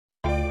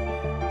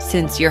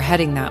since you're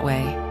heading that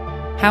way,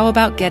 how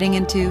about getting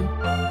into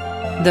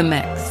the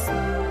mix?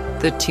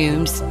 The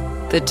tunes,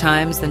 the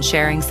times, and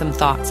sharing some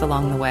thoughts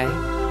along the way.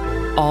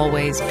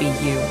 Always be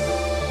you.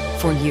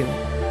 For you.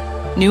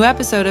 New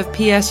episode of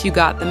P.S. You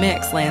Got the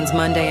Mix lands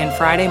Monday and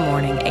Friday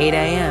morning, 8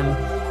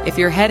 a.m. If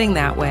you're heading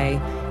that way,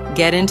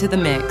 get into the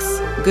mix.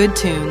 Good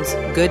tunes,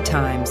 good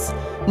times.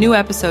 New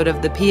episode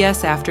of the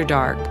P.S. After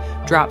Dark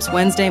drops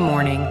Wednesday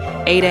morning,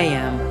 8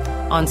 a.m.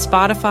 on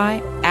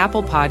Spotify,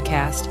 Apple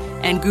Podcast,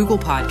 and Google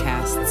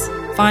Podcasts.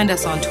 Find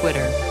us on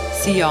Twitter.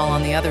 See y'all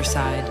on the other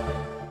side.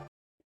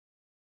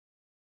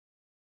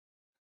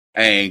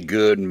 And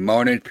good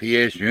morning,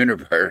 PS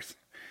Universe.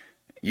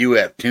 You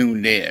have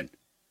tuned in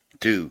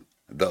to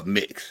The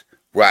Mix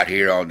right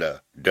here on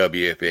the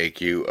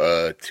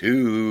WFAQ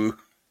 2.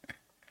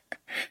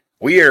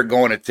 We are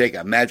going to take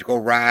a magical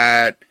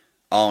ride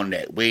on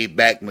that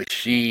Wayback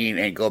Machine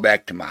and go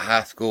back to my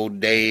high school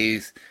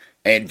days.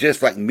 And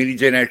just like many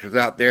Gen Xers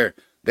out there,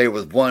 there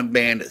was one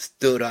band that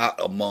stood out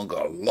among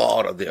a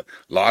lot of them.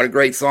 A lot of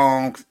great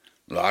songs,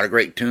 a lot of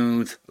great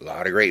tunes, a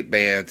lot of great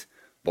bands.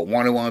 But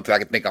one of the ones I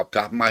can think off the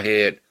top of my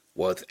head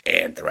was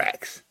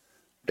Anthrax.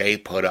 They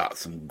put out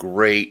some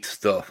great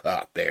stuff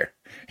out there.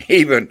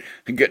 Even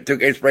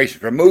took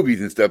inspiration from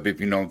movies and stuff, if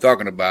you know what I'm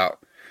talking about.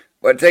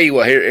 But I tell you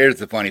what, here's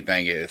the funny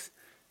thing is,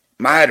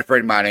 I had a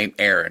friend of mine named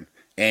Erin,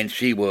 and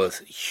she was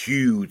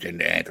huge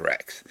into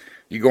Anthrax.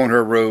 You go in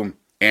her room,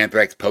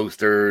 Anthrax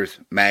posters,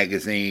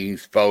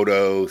 magazines,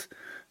 photos.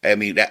 I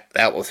mean,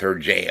 that was her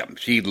jam.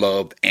 She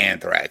loved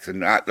Anthrax.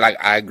 And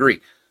I agree,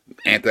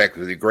 Anthrax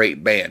was a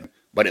great band,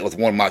 but it was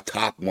one of my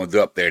top ones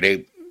up there.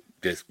 They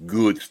just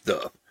good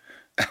stuff.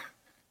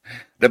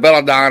 The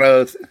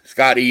Belladonnas,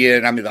 Scott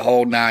Ian, I mean, the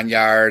whole 9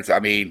 yards. I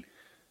mean,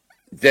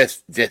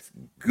 just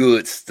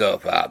good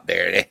stuff out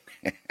there.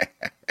 And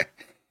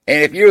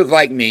if you was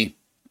like me,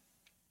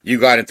 you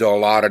got into a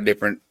lot of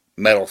different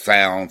metal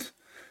sounds,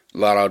 a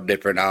lot of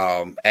different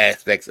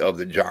aspects of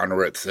the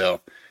genre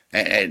itself,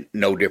 and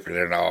no different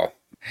at all.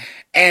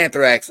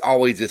 Anthrax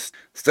always just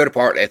stood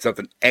apart as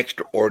something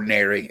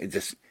extraordinary. It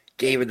just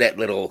gave it that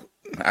little,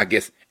 I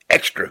guess,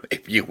 extra,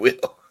 if you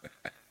will.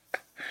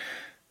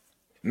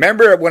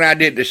 Remember when I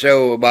did the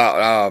show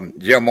about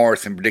Jim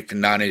Morrison predicting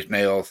 9 Inch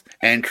Nails,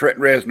 and Trent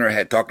Reznor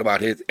had talked about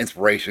his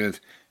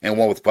inspirations, and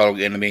one was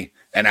Public Enemy,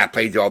 and I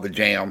played you all the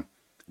jam,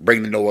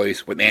 Bring the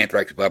Noise with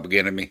Anthrax and Public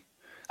Enemy.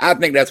 I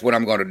think that's what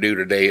I'm going to do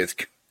today, is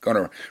going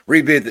to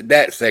revisit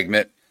that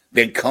segment,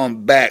 then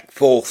come back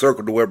full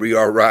circle to where we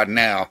are right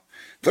now.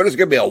 So this is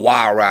going to be a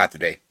wild ride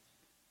today.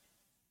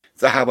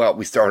 So how about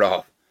we start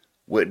off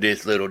with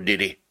this little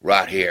ditty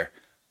right here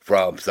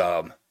from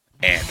some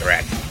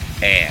Anthrax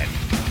and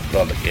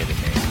Public Enemy.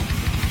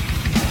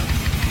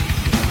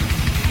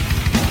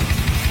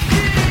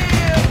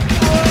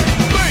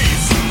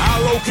 Please,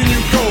 how low can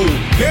you go?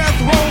 Death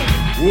row?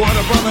 What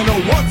a brother, no.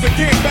 Once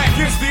again, back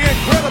is the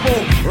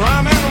incredible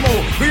rhyme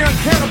animal, the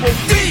uncannibal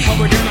D.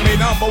 Public Enemy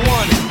number 1.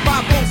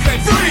 5 volts said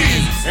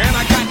freeze, and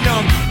I got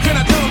numb. Can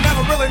I tell him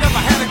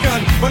never had a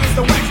gun, but it's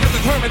the wax that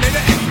the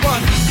Terminator X1.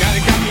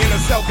 Got me in a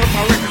cell, cause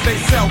my records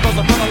they sell, cause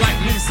a brother like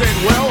me said,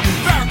 well,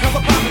 Farrakhan's a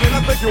prophet, and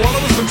I think you ought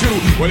to listen to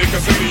what he can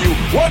say to you.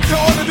 What you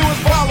ought to do is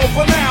follow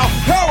for now.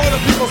 How will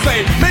the people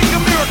say? Make a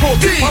miracle.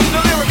 From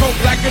the lyrical,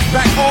 black is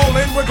back, all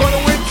in, we're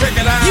gonna win. Check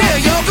it out. Yeah,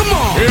 y'all, come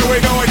on. Here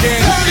we go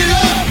again. Turn it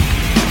up.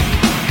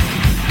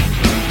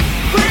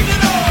 Bring the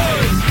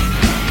noise.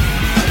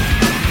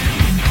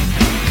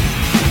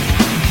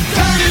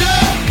 Turn it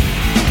up.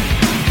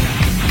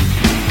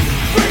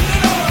 Bring the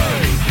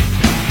noise.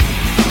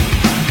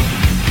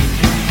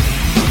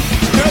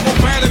 Never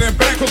batted and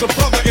back, cause the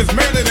brother is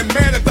madder than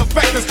mad at the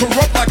fact is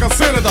corrupt like a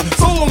senator.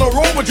 Soul on the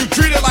road, but you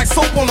treat it like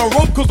soap on a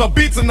rope, cause the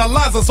beats and the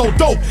lines are so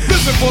dope.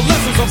 Listen for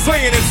lessons I'm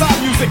saying inside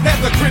music that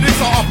the critics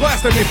are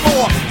blasting me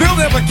for. They'll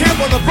never care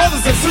for the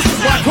brothers and sisters,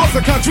 why? Cause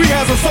the country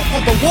has us up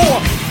for the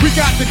war. We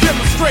got to get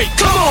them straight.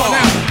 Come on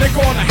now, they're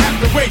gonna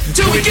have to wait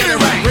till we get it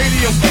right.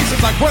 Radio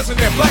stations like question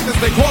their blackness,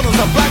 they call us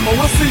a black, but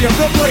we'll see if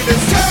they'll play this.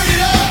 Turn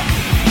it up.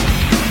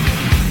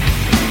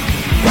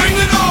 Bring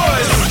the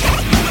noise.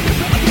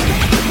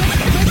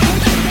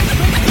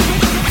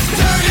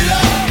 Turn it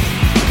up.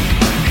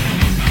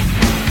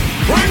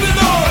 Bring the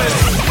noise.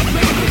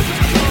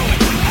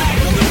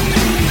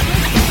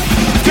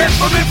 Get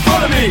from in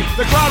front of me.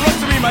 The crowd runs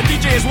to me, my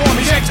DJ is warm.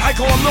 He checks, I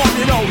call him Norm,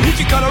 you know. He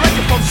can cut a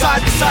record from side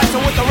to side. So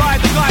with the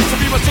ride, the glide, to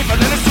be much safer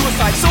than a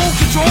suicide. Soul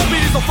control,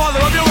 beat is the father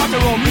of your rock and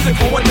roll. Music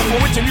for what,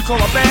 for which, and you call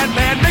a band,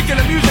 man. Making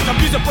the music, a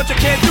music, but you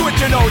can't do it,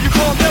 you know. You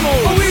call them demo,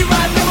 but we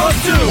ride demos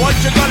too. What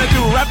you gonna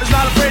do? Rap is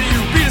not afraid of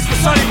you. Beat is for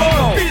Sonny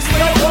Bono. Beat is for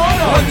Yoko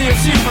Ono. When the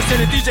MC first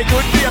say the DJ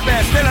could be a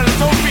band, stand on his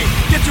own feet,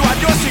 get you out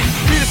your seat.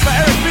 Beat is for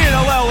Eric B and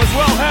LL as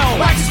well, hell.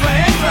 Wax is for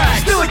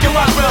Anthrax, still like your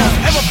rock bells.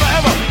 Ever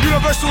forever,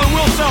 universal and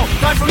will sell.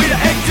 Time for me to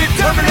exit,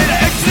 Terminator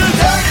exit.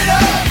 Turn it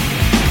up.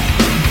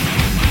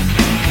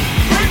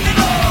 Bring the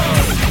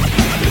noise.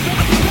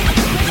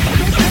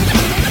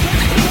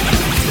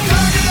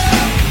 Turn it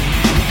up.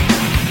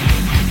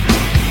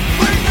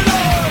 Bring the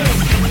noise.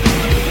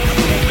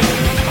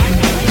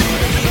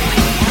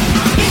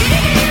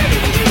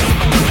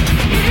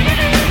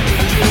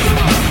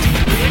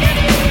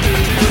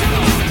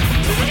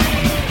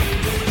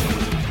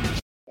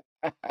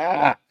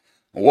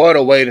 What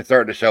a way to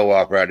start the show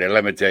off right there.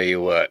 Let me tell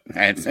you what.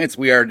 And since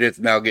we are just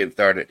now getting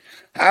started,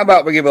 how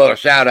about we give a little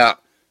shout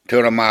out to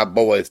one of my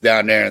boys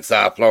down there in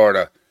South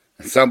Florida.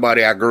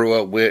 Somebody I grew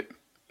up with,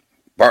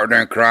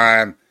 partner in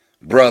crime,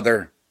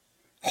 brother,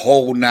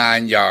 whole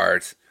 9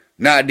 yards.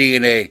 Not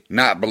DNA,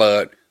 not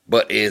blood,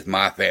 but is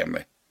my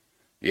family.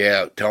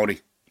 Yeah, Tony,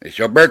 it's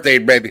your birthday,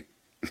 baby.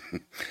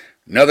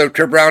 Another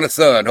trip around the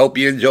sun. Hope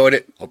you enjoyed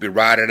it. Hope you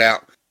ride it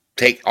out.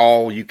 Take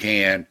all you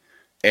can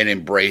and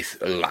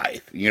embrace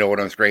life. You know what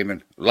I'm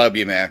screaming? Love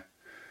you, man.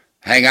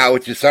 Hang out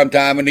with you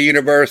sometime in the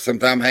universe,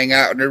 sometime hang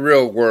out in the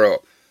real world.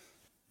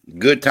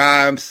 Good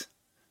times,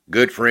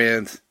 good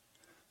friends,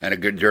 and a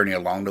good journey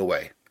along the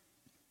way.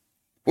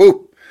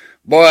 Woo!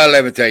 Boy,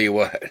 let me tell you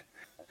what.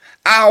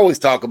 I always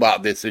talk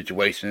about this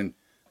situation,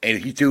 and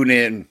if you tune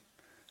in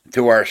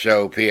to our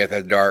show,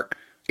 PFS Dark,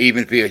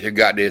 even if you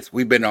got this,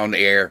 we've been on the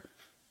air,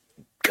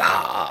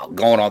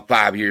 going on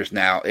 5 years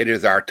now. It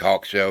is our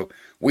talk show.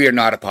 We are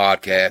not a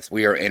podcast.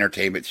 We are an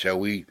entertainment show.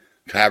 We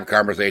have a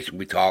conversation.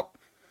 We talk,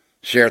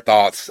 share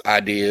thoughts,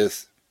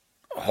 ideas,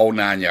 a whole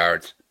 9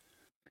 yards.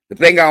 The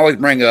thing I always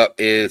bring up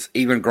is,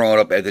 even growing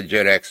up as a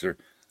Gen Xer,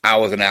 I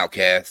was an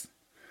outcast,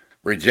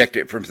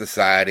 rejected from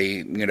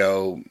society,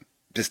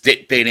 just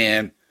didn't fit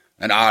in,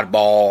 an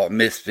oddball,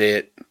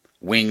 misfit,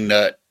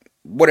 wingnut,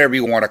 whatever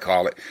you want to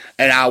call it.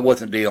 And I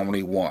wasn't the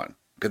only one,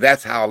 because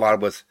that's how a lot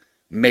of us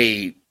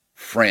made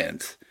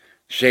friends,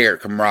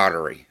 shared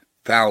camaraderie,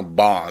 found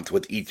bonds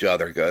with each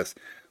other, because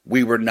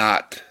we were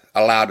not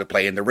allowed to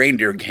play in the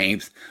reindeer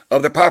games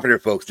of the popular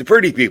folks, the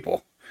pretty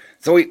people.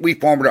 So we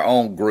formed our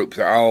own groups,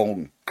 our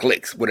own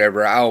cliques,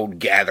 whatever, our own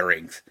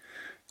gatherings.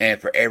 And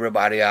for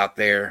everybody out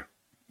there,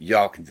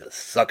 y'all can just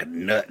suck a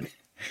nut.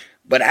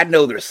 But I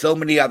know there's so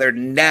many out there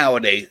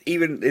nowadays,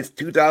 even it's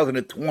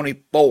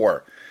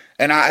 2024,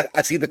 and I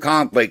see the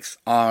conflicts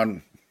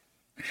on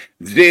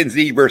Gen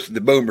Z versus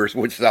the boomers,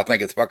 which I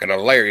think is fucking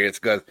hilarious,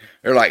 because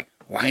they're like,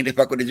 why ain't they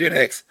fuck with the Gen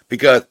X?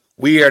 Because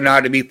we are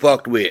not to be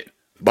fucked with,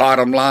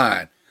 bottom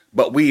line.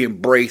 But we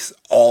embrace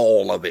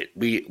all of it.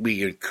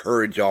 We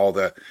encourage all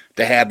to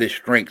have this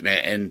strength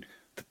and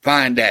to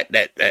find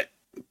that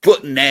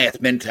foot and ass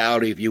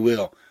mentality, if you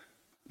will.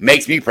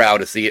 Makes me proud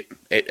to see it.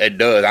 It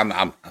does.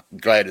 I'm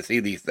glad to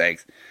see these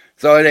things.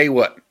 So I tell you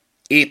what,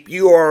 if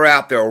you are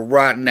out there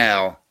right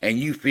now and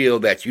you feel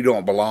that you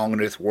don't belong in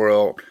this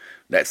world,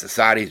 that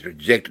society's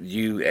rejected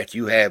you, that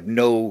you have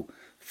no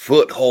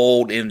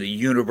foothold in the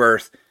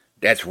universe,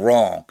 that's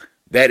wrong.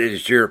 That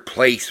is your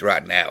place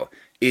right now,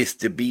 is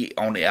to be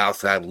on the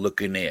outside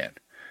looking in.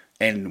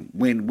 And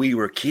when we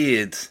were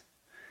kids,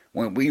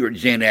 when we were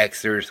Gen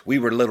Xers, we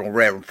were little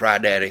Reverend Fry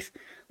Daddies,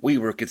 we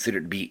were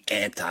considered to be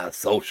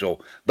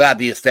antisocial by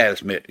the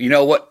establishment. You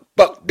know what?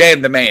 Fuck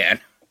damn the man.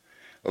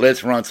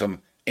 Let's run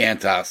some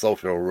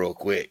antisocial real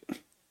quick.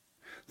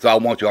 So I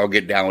want you all to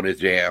get down with this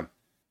jam.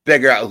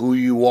 Figure out who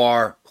you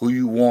are, who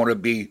you want to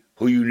be,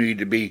 who you need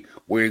to be,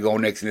 where you're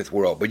going next in this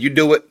world. But you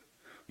do it.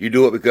 You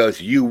do it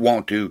because you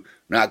want to,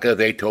 not because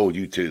they told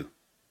you to.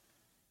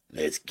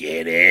 Let's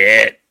get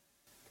it.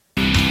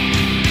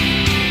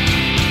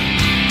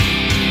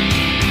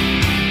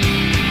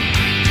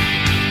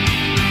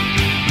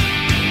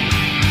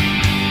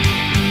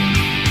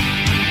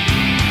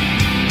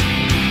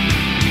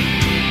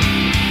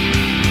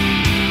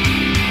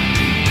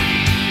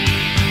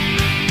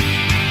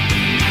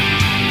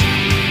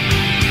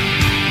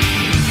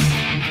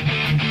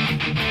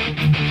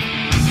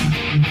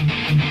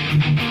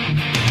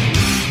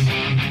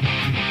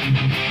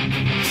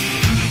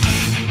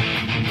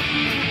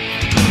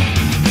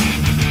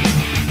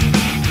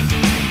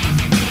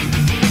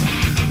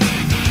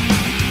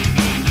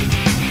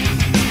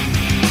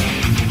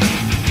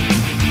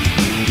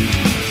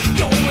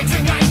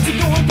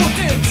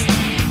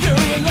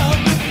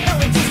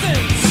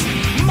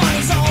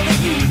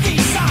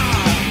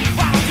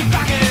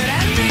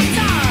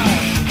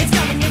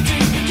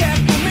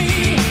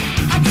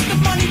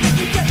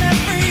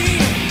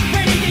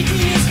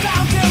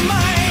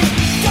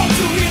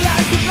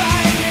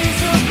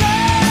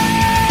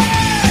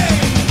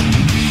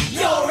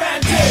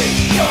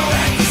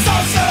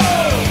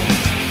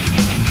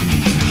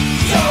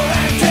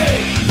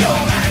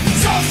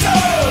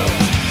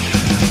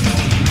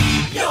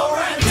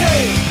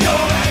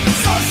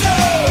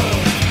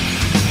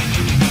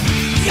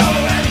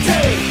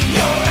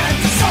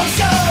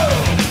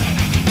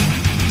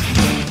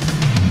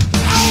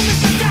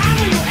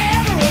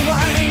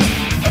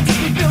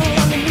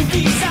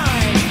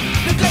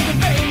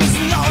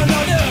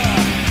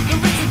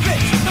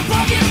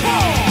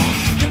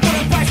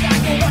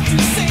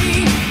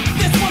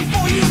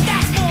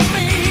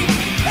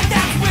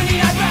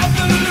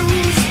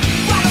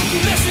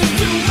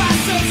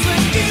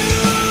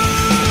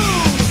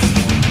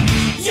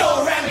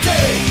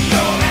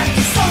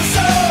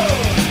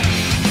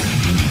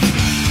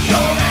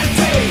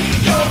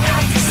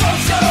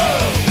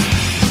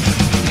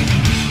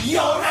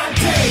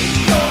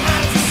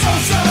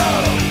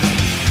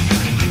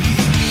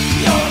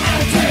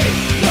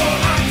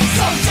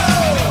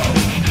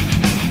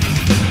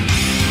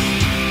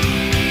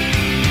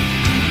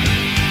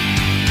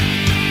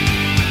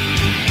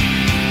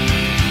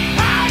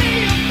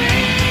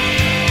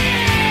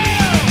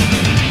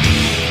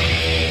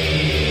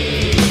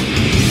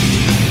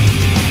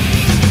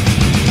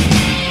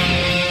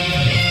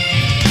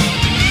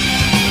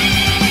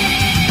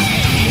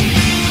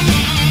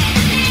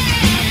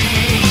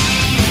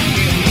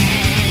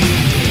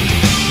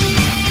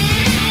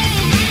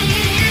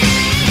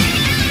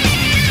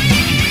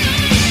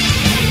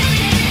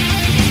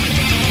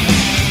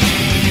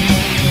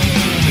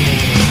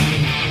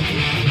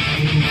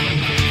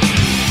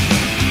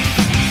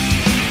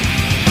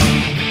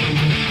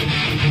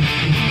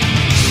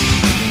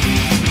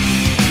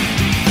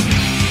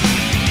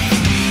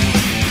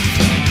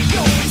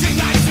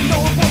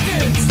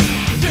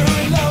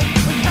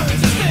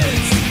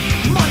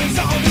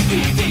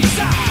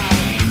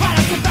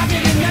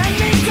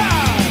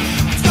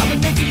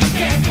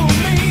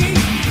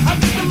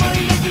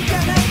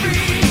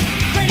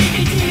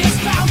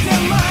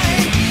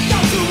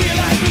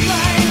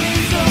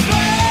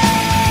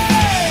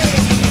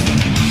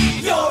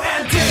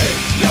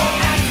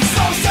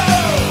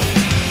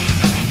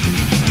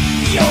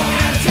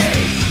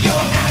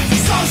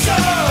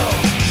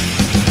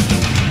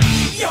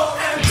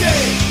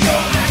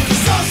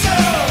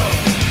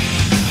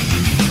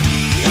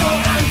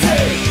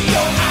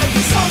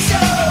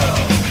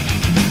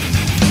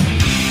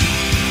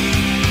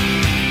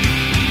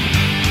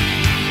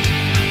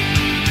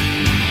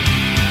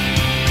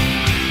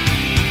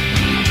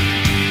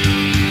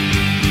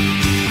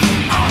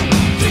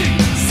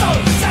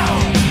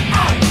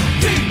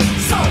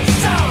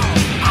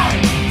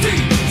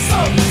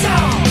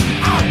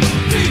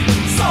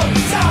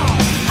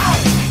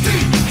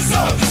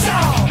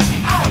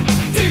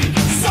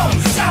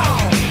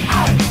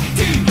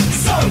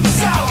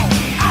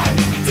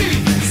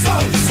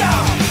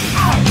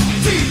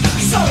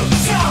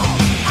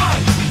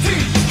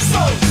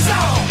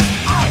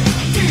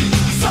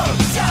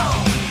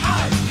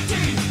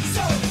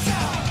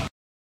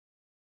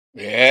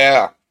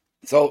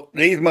 So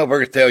these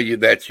motherfuckers tell you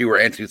that you are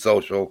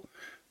antisocial,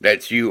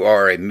 that you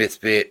are a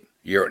misfit,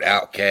 you're an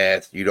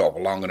outcast, you don't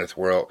belong in this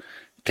world.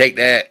 Take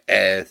that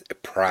as a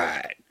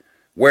pride.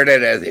 Wear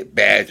that as a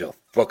badge of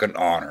fucking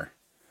honor.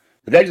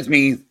 But that just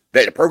means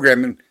that the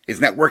programming is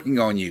not working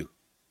on you.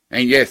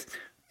 And yes,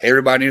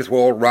 everybody in this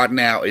world right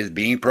now is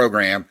being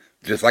programmed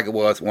just like it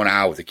was when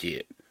I was a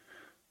kid.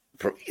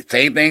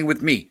 Same thing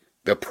with me.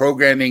 The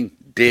programming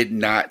did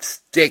not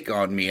stick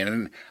on me.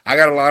 And I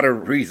got a lot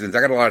of reasons. I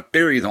got a lot of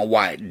theories on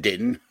why it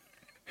didn't.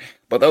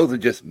 But those are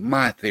just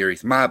my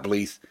theories, my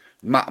beliefs,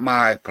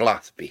 my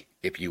philosophy,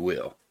 if you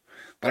will.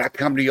 But I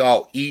come to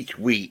y'all each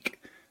week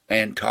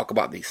and talk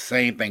about these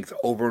same things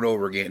over and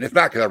over again. It's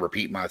not because I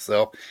repeat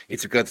myself.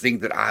 It's because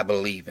things that I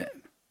believe in.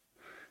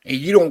 And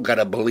you don't got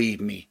to believe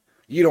me.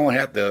 You don't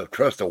have to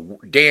trust a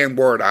damn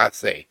word I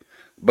say.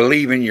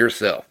 Believe in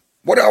yourself.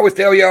 What I always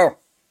tell y'all?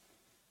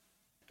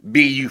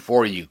 Be you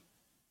for you.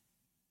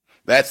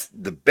 That's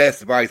the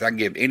best advice I can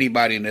give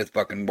anybody in this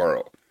fucking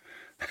world.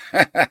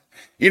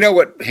 You know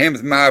what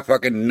hems my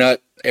fucking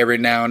nut every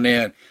now and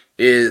then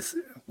is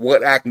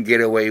what I can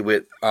get away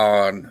with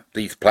on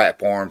these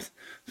platforms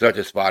such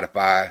as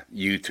Spotify,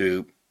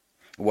 YouTube,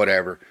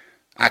 whatever.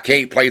 I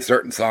can't play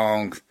certain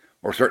songs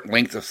or certain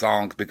lengths of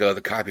songs because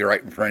of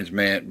copyright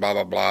infringement, blah,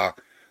 blah, blah.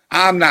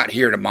 I'm not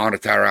here to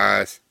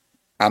monetize.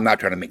 I'm not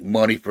trying to make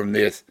money from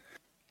this.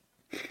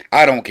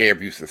 I don't care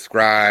if you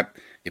subscribe,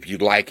 if you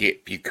like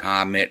it, if you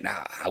comment.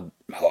 I'm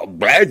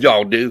glad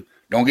y'all do.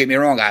 Don't get me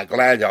wrong, I'm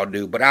glad y'all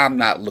do. But I'm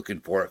not looking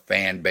for a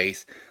fan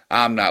base.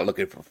 I'm not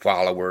looking for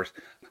followers.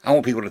 I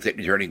want people to take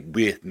the journey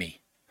with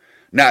me,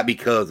 not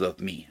because of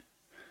me.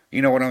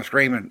 You know what I'm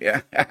screaming?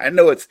 Yeah, I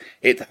know it's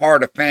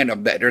hard to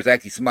fathom that there's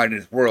actually somebody in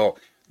this world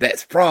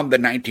that's from the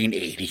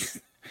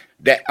 1980s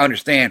that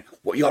understand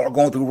what y'all are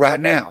going through right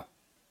now.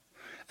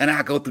 And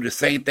I go through the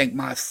same thing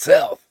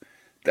myself.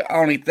 The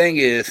only thing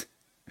is,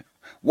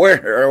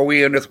 where are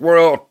we in this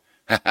world?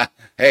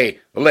 Hey,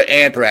 let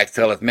Anthrax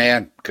tell us,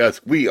 man,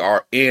 because we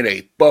are in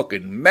a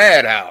fucking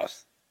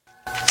madhouse.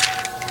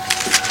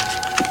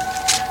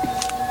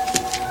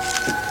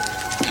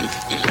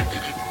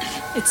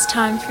 It's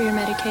time for your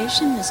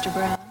medication, Mr.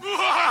 Brown.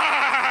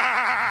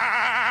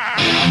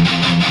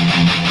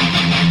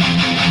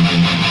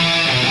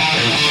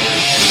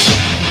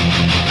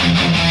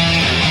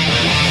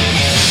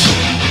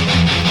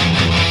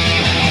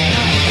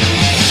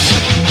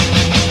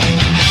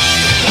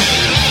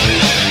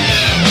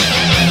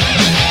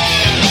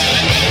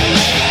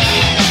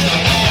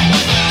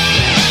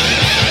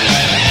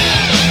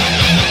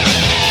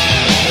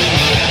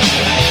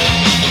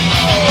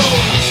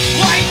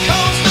 White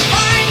comes to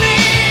find me.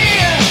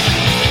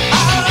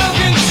 I'm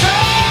looking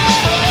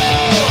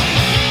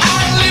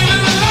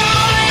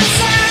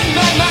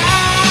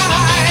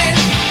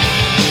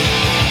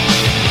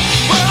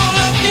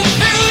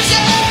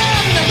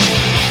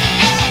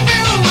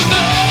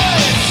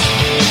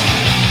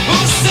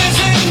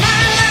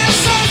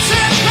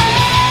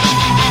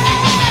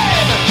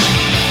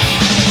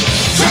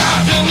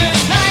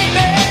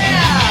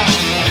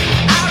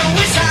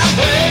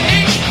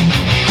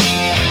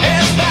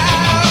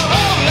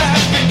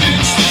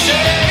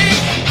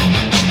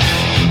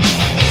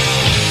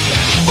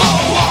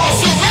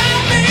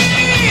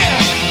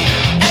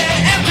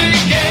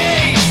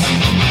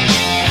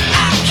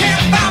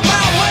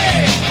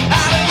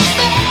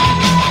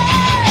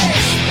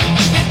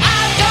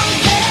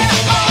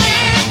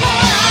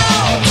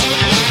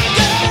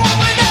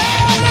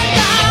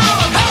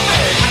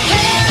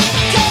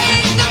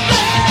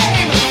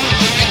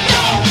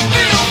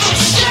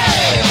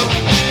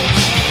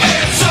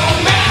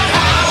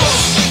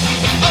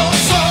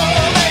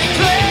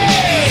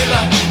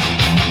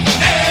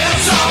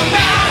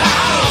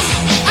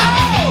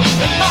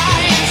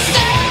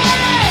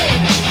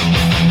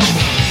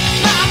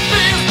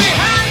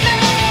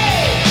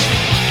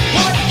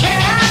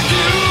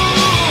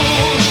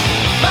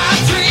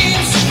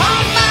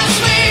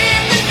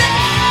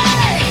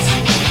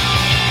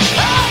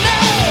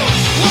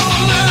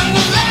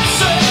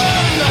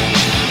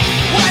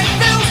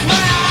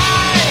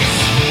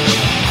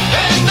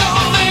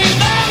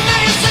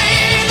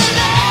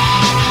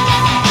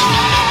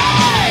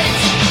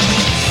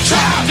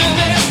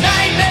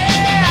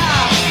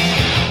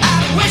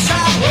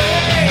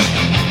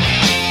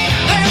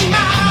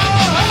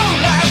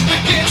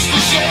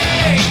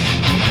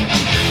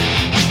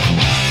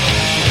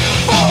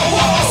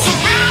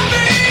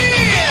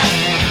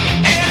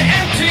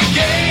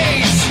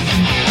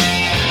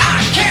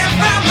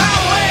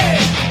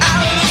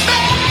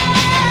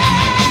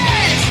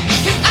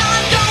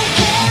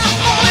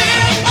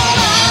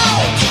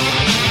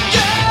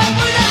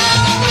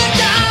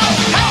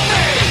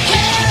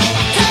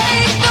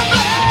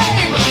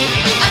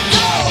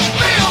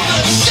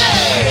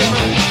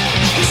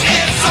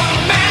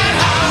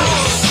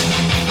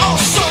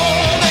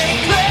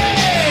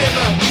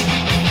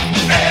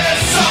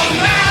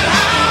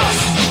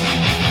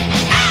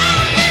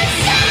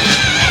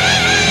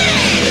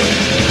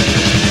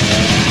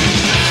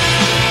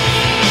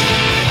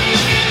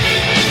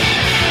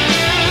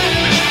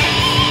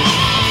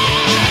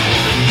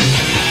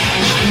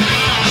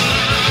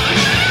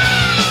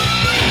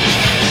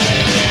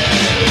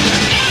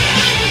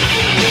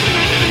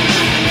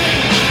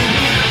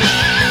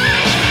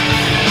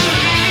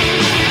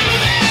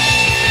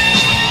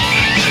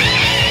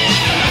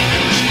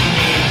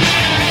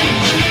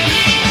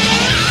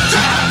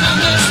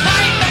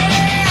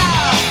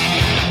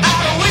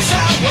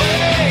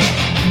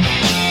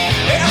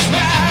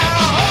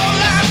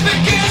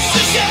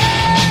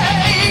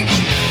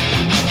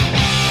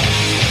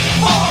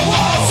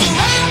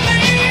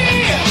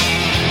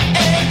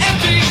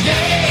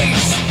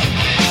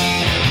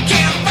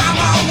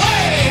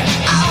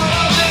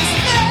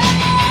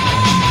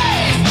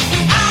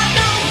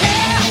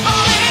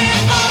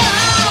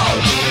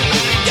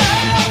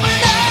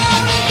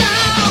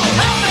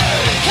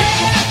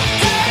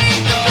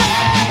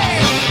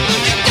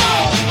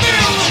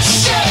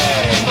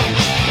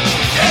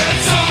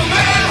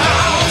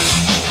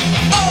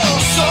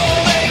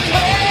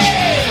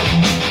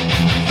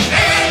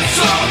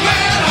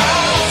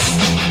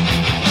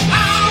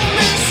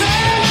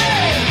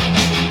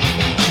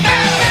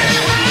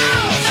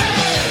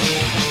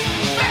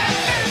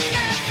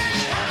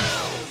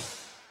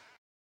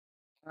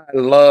I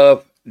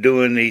love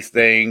doing these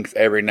things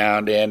every now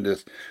and then,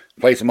 just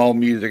play some old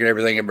music and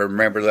everything, and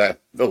remember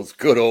those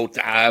good old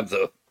times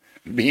of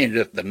being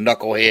just the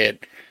knucklehead.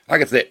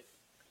 Like I said, it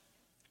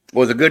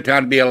was a good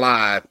time to be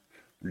alive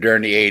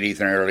during the 80s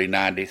and early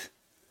 90s.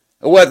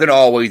 It wasn't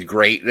always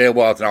great. There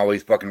wasn't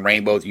always fucking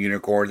rainbows and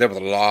unicorns. There was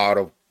a lot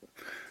of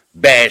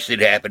bad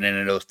shit happening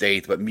in those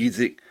days, but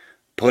music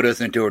put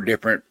us into a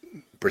different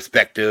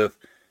perspective,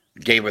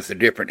 gave us a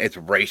different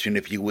inspiration,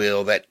 if you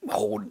will, that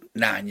whole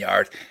 9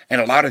 yards. And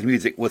a lot of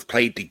music was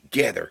played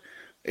together.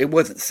 It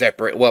wasn't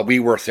separate. Well, we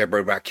were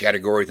separated by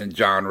categories and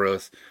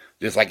genres,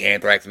 just like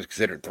Anthrax was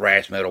considered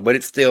thrash metal, but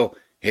it's still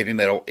heavy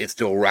metal. It's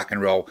still rock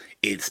and roll.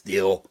 It's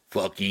still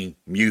fucking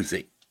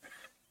music.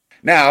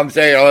 Now, I'm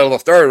saying a little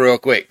story real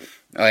quick,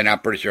 and I'm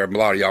pretty sure a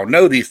lot of y'all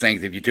know these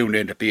things if you tuned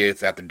into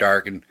PS After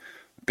Dark, and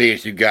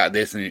PS, you got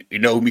this, and you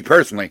know me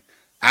personally.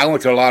 I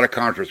went to a lot of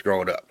concerts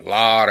growing up, a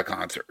lot of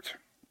concerts.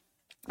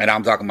 And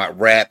I'm talking about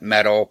rap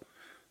metal.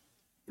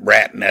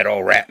 I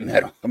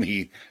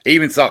mean,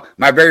 even saw,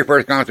 my very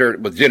first concert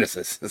was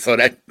Genesis, so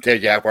that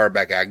tells you how far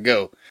back I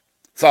go.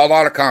 Saw a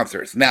lot of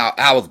concerts. Now,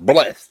 I was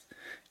blessed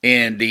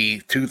in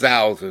the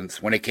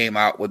 2000s when they came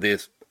out with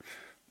this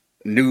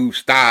new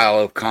style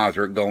of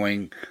concert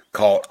going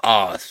called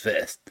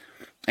Ozfest.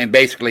 And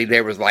basically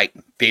there was like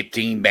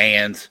 15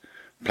 bands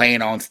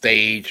playing on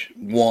stage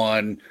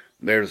one.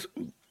 There's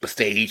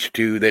stage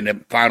two. Then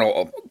the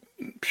final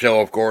show,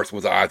 of course,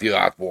 was Ozzy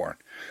Osbourne.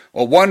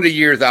 Well, one of the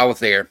years I was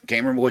there,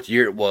 can't remember which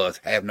year it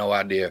was, have no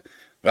idea.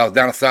 But I was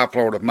down in South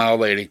Florida with my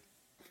old lady.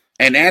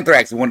 And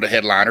Anthrax was one of the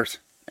headliners.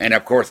 And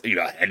of course, you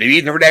know, and the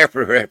reason for that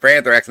for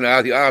Anthrax and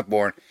Ozzy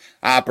Osbourne,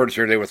 I'm pretty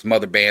sure there was some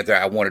other bands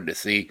that I wanted to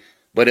see.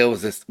 But it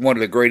was just one of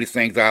the greatest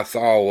things I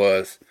saw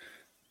was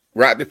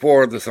right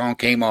before the song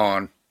came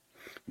on,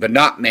 the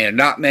Knotman.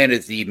 Knotman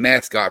is the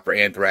mascot for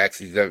Anthrax.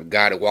 He's a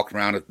guy that walks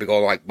around with a big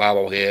old like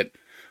bobblehead.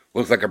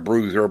 Looks like a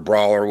bruiser, a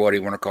brawler, what do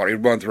you want to call it. He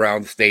runs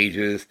around the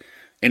stages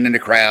and in the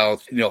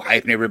crowds, you know,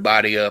 hyping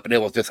everybody up. And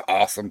it was just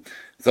awesome.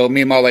 So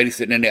me and my lady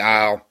sitting in the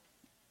aisle,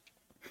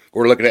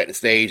 we're looking at the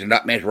stage, and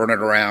Knotman's running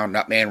around.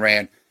 Knotman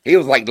ran. He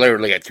was like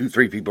literally at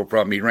 2-3 people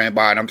from me. He ran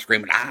by, and I'm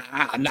screaming,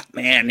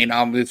 Knotman, you know,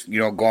 I'm just, you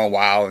know, going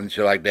wild and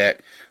shit like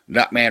that.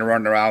 Knotman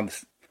running around,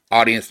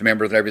 audience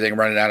members and everything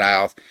running down the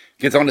aisles.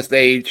 Gets on the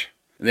stage,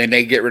 and then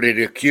they get ready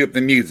to cue up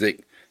the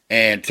music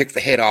and takes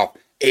the head off.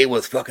 It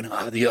was fucking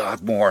Ozzy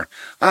Osbourne.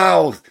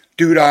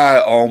 Dude, I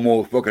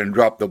almost fucking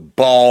dropped the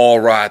ball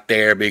right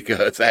there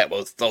because that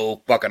was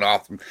so fucking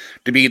awesome.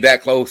 To be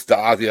that close to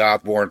Ozzy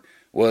Osbourne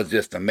was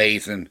just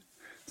amazing.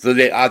 So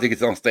then Ozzy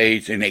gets on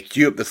stage and they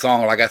cue up the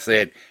song, like I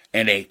said,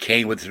 and they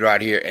came with it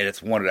right here. And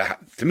it's one of the,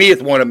 to me,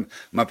 it's one of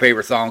my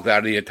favorite songs out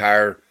of the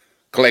entire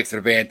collection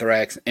of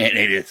Anthrax. And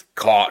it is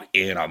caught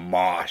in a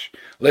mosh.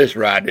 Let's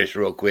ride this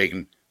real quick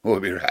and we'll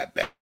be right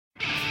back.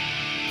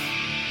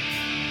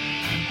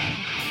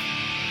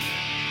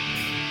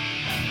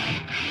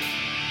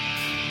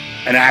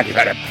 And I just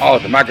had to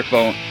pause the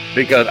microphone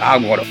because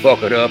I'm going to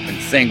fuck it up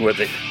and sing with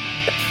it.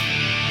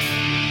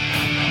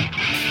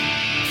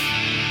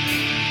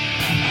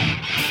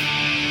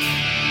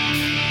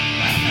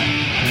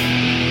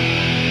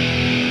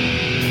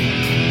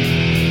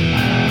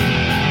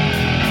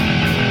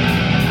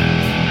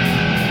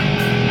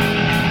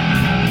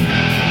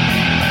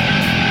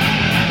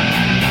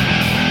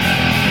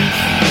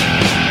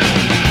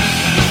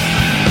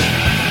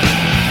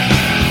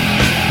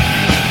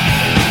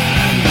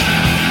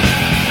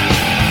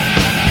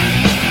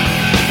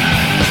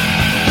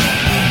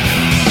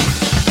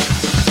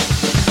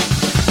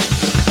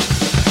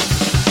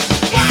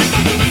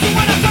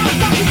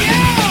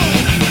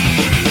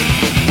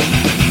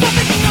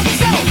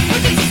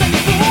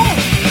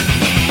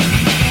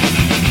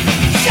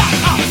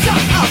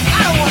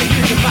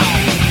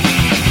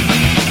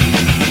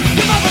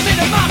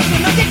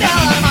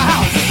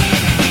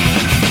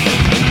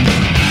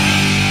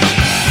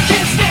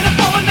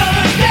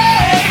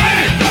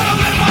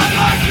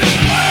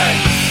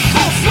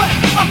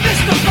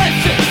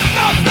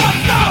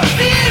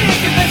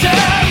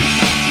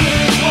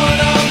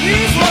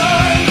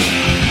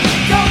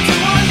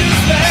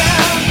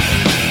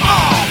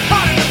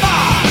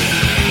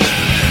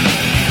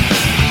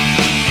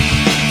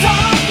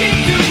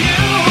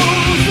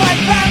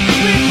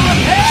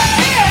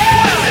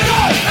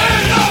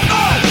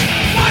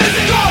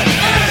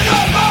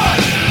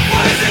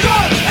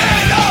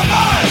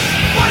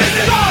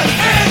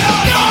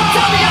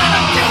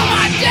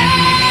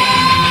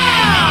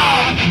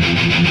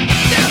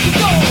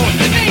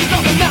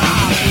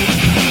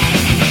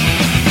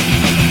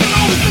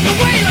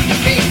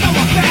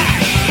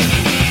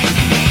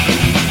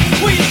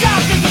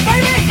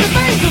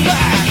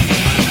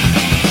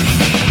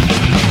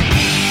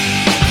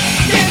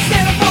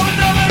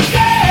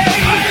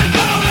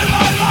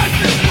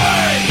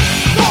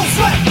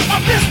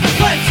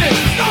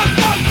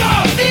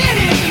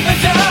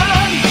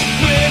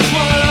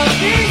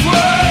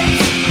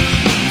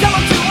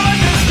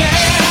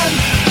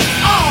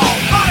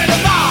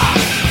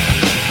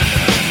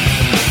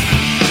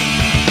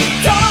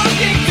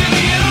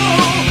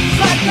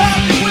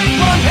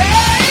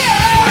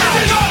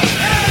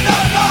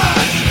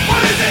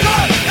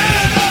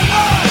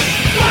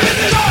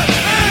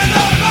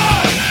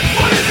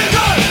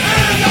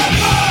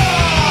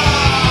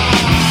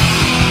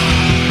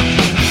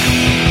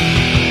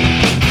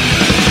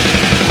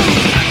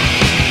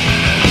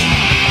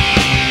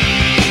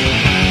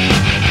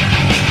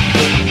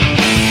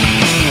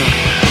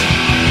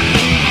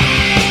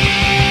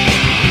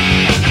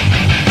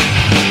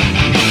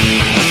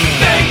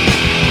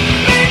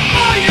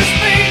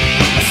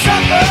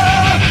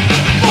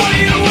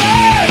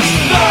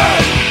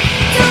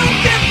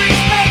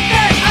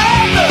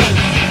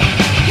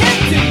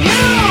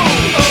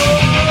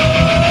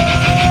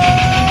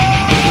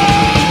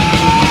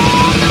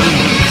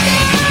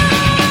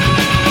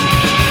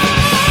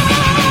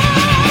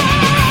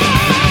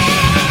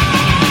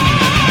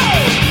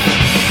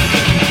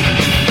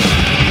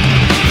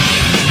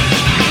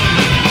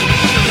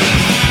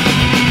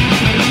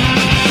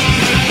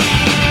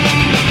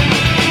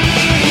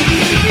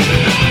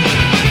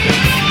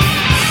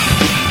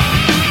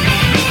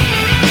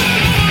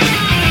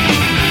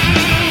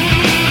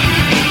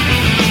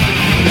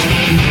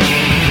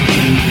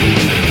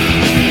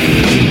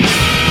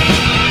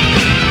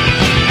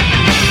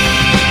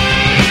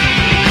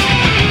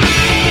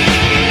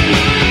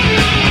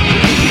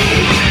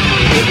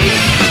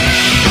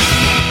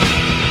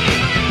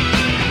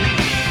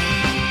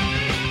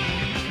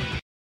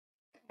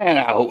 And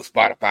I hope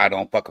Spotify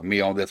don't fuck with me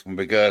on this one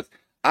because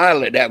I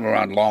let that one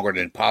run longer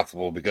than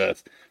possible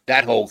because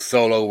that whole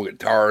solo with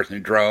guitars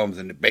and drums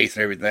and the bass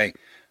and everything,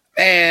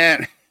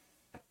 man,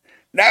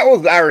 that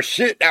was our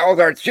shit. That was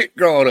our shit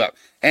growing up.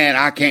 And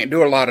I can't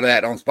do a lot of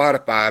that on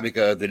Spotify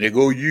because then they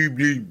go,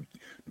 you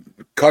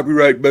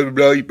copyright, blah, blah,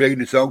 blah, you played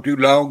the song too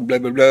long, blah,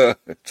 blah, blah.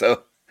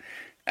 So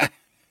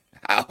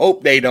I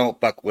hope they don't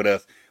fuck with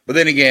us. But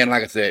then again,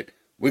 like I said,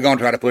 we're going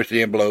to try to push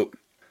the envelope.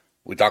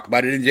 We talked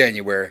about it in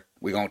January.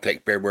 We're going to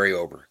take February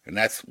over. And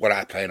that's what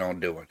I plan on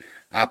doing.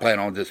 I plan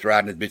on just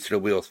riding this bitch till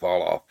the wheels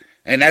fall off.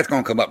 And that's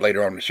going to come up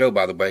later on the show,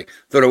 by the way.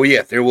 So,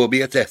 yes, there will be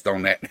a test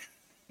on that.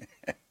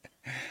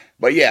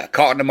 But, yeah,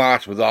 Caught in the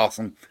Mosh was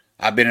awesome.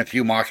 I've been in a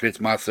few mosh pits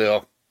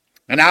myself.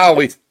 And I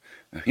always,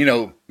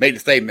 made the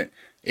statement,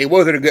 it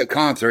wasn't a good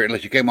concert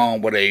unless you came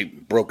on with a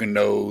broken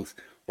nose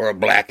or a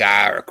black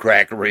eye or a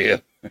cracked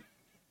rib.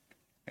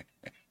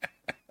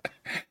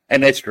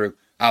 And that's true.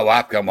 Oh,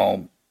 I've come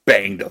on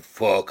banged the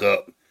fuck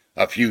up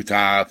a few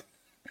times.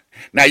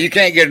 Now, you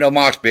can't get in a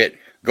mosh pit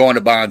going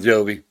to Bon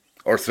Jovi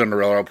or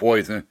Cinderella or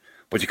Poison,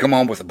 but you come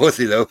on with a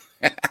pussy, though.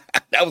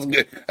 That was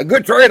a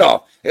good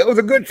trade-off. It was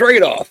a good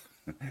trade-off.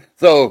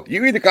 So,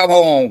 you either come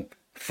home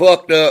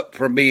fucked up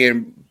from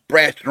being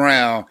bashed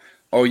around,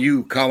 or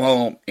you come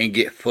home and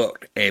get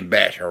fucked and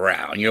bashed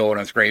around. You know what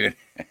I'm screaming?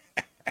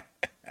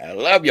 I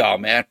love y'all,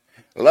 man.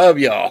 Love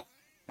y'all.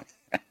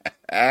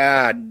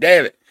 Damn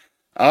it.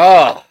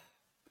 Oh,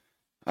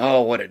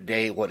 what a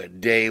day, what a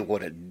day,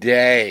 what a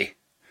day.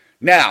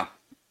 Now,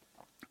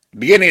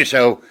 beginning of the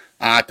show,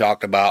 I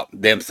talked about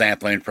them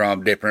sampling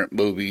from different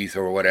movies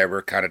or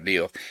whatever kind of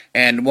deal.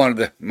 And one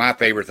of my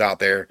favorites out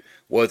there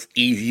was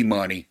Easy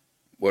Money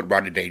with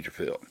Rodney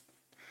Dangerfield.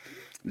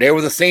 There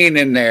was a scene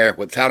in there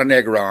with Tyler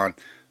Negron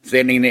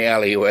sitting in the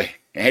alleyway,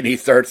 and he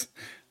starts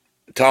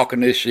talking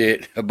this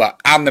shit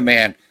about, I'm the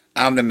man,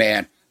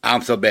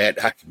 I'm so bad,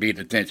 I should be in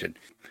detention.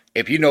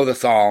 If you know the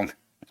song,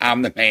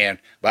 I'm the Man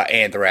by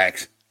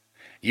Anthrax,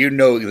 you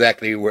know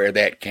exactly where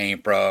that came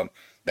from,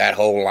 that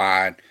whole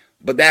line.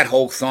 But that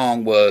whole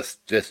song was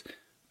just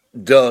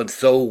done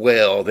so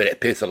well that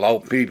it pissed a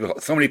lot of people,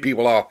 so many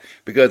people off,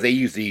 because they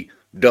use the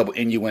double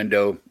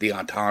innuendo, the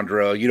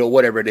entendre,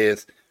 whatever it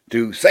is,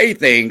 to say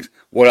things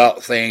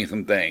without saying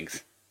some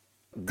things.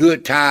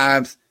 Good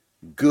times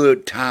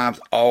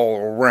all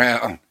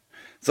around.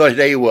 So I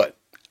tell you what,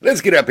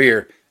 let's get up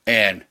here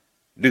and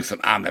do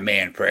some I'm the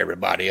Man for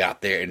everybody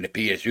out there in the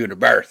PS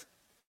universe.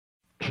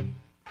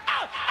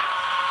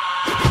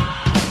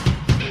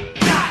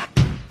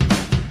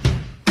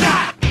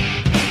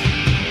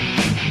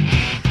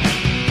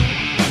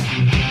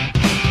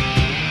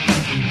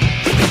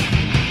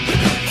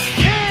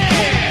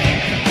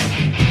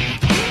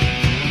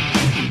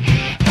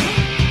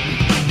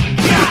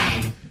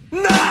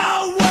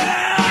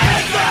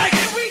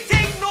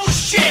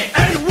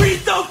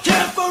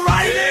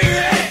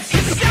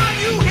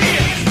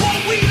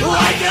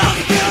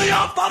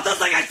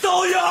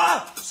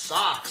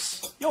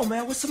 Socks. Yo,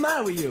 man, what's the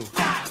matter with you?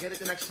 I'll get it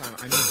the next time.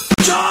 I mean it.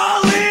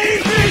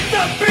 Charlie, beat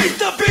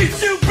the beats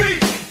you beat.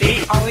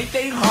 The only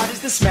thing hard is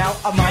the smell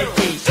of my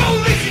feet.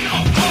 Don't listen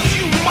up, cause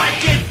you might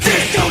get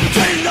dissed. Don't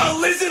train the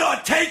lizard or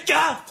take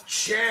ya.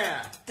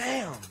 Share.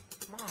 Damn.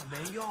 Come on,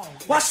 man, yo.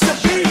 What's the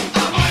beat?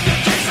 I'm on your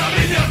case, I'm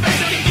in your face.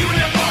 I kick you in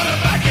your corner,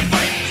 back and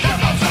fight.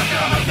 Step up,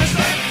 sucker,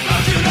 understand.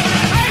 Don't you know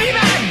that? I'm the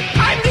man.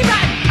 I'm the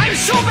man. I'm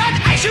so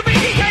bad, I should be in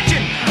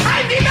detention.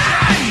 I'm the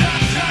man.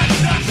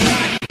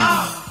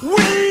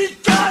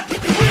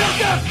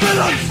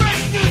 It's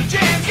fresh new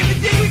jams,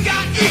 everything we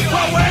got equal.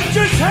 Well, we're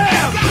just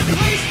ham. Got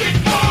wasted,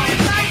 falling,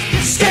 nights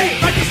to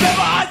Skate like he's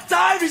never on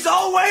time, he's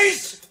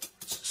always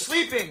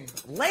Sleeping.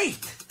 late.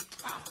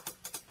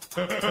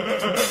 They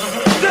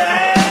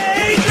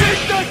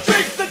drink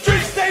the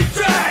drinks they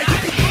drag. I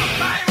put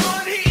my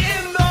money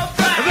in the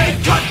bag. They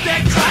cut,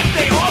 they crack,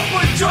 they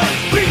offer drugs.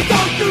 We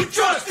don't do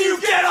drugs,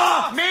 you get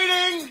off.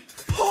 Meeting.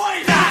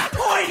 Point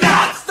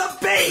that's the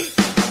beat.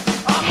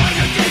 I'm on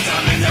your case,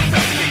 I'm in your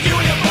face. Kick you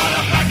in your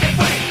corner, back and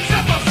fight.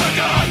 Step up,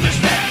 sucker,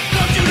 understand.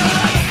 Don't you know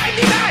that? I'm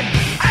the man.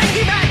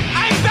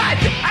 I'm bad.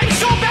 I'm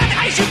so bad,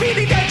 I should be in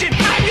detention.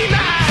 I'm the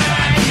man.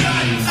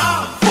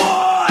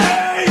 Boy,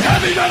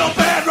 heavy metal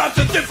band raps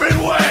a different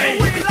way.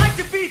 We like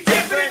to be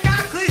different,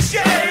 not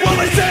cliche. Well,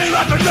 they say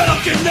rap and metal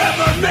can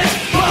never mix,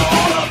 but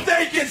all of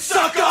they can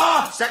suck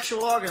off.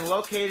 Sexual organ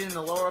located in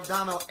the lower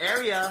abdominal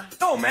area.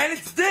 No, man,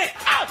 it's dick.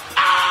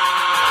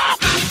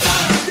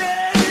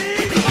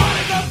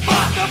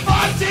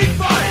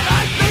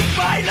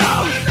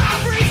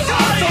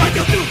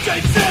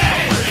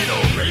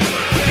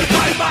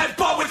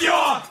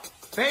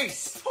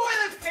 Face.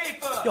 Toilet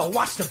paper. Yo,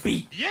 watch the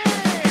beat. Yeah.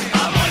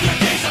 I'm on your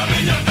case, I'm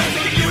in your face.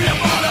 Kick you in your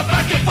corner,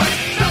 back and fight.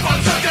 Step up,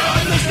 sucker,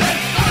 understand.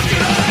 Don't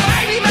you know that?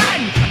 I'm the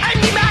man.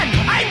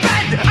 I'm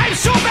bad. I'm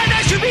so bad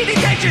I should be in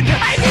detention.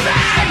 I'm the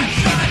man.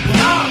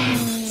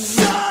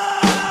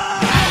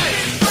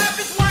 This rap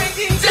is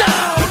winding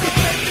down.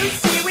 You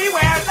see, we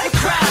wear the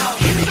crown.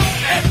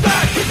 And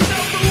back is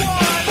number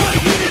one. But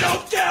we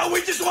don't care.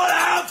 We just want to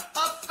have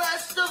A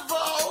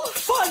festival.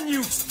 fun,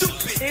 you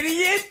stupid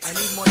idiot. it. I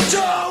need more.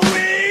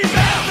 Joey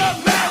Bell,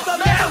 the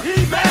male, he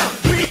male.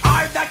 We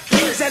are the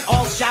kings and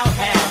all shall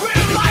hail. We're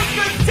like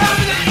a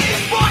diamond that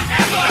is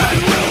forever. And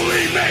will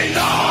remain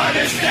the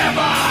hardest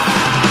ever.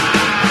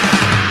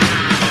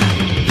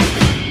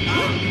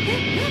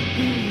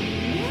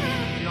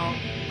 You know,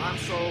 I'm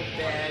so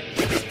bad.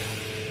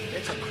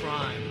 It's a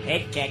crime.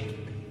 Head kick.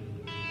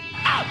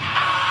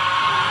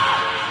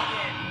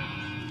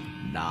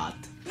 Not.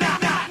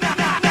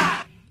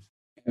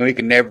 And we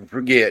can never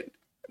forget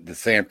the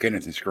Sam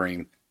Kinison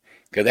scream,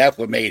 because that's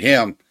what made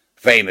him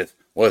famous,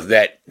 was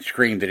that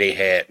scream that he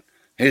had.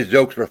 His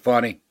jokes were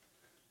funny,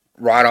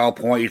 right on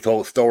point. He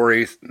told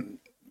stories,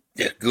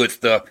 just good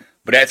stuff.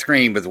 But that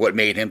scream was what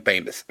made him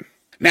famous.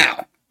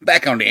 Now,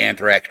 back on the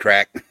Anthrax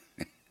track.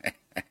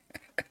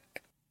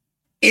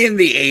 In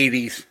the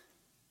 80s,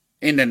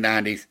 in the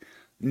 90s,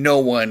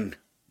 wasn't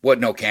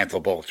no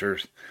cancel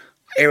cultures.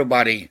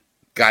 Everybody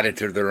got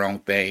into their own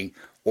thing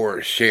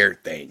or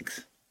shared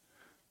things.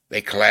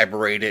 They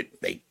collaborated.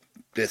 They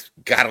just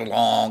got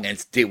along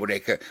and did what they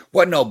could.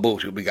 Wasn't no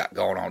bullshit we got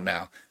going on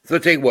now. So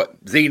tell you what,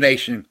 Z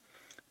Nation,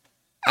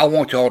 I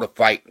want y'all to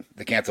fight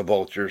the cancel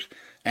vultures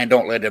and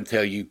don't let them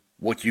tell you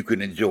what you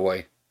can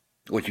enjoy,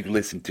 what you can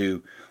listen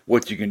to,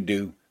 what you can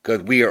do,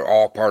 because we are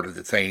all part of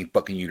the same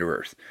fucking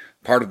universe,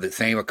 part of the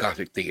same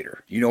acoustic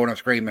theater. You know what I'm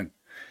screaming?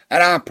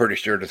 And I'm pretty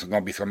sure there's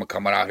going to be someone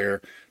coming out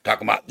here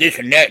talking about this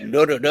and that and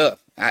da-da-da.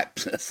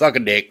 Suck a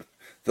dick.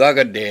 Suck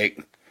a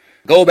dick.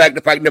 Go back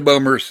to fighting the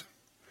boomers.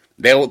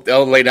 They'll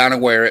lay down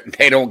and wear it.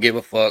 They don't give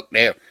a fuck.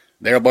 They're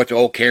a bunch of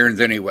old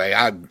Karens anyway.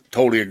 I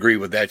totally agree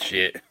with that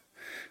shit.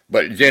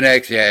 But Gen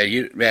X,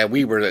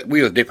 we was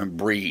a different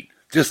breed,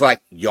 just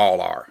like y'all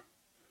are.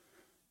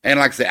 And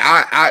like I said,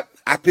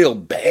 I feel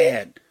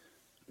bad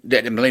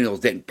that the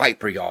millennials didn't fight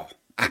for y'all.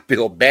 I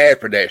feel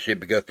bad for that shit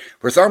because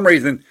for some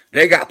reason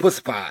they got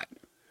pussified.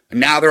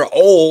 And now they're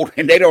old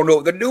and they don't know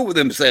what to do with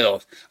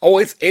themselves. Oh,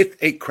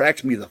 it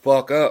cracks me the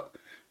fuck up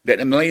that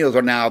the millennials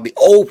are now the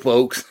old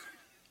folks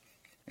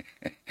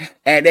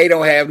and they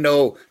don't have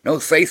no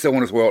say-so in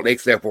this world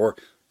except for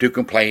to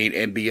complain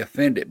and be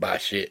offended by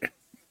shit.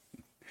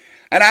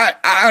 And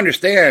I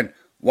understand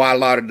why a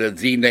lot of the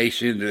Z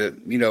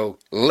Nation,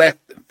 left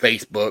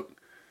Facebook,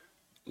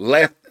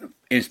 left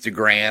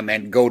Instagram,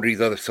 and go to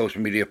these other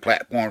social media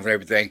platforms and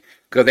everything,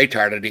 because they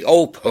tired of the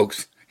old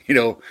folks,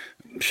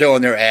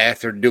 showing their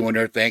ass or doing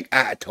their thing.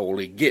 I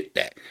totally get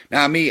that.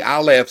 Now, I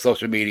left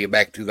social media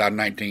back in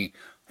 2019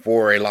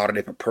 for a lot of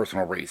different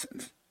personal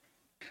reasons.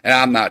 And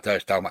I'm not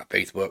just talking about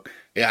Facebook.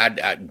 Yeah,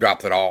 I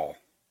dropped it all.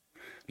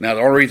 Now,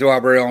 the only reason why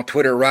we're on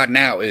Twitter right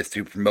now is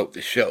to promote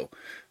the show.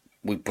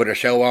 We put a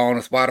show on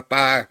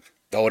Spotify,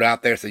 throw it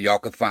out there so y'all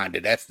can find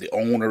it. That's the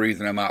only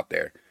reason I'm out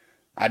there.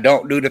 I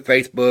don't do the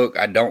Facebook.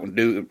 I don't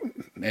do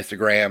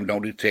Instagram.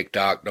 Don't do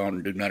TikTok.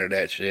 Don't do none of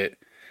that shit.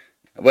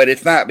 But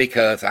it's not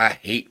because I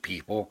hate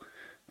people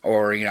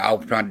or,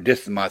 I'm trying to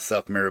distance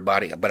myself from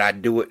everybody. But I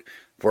do it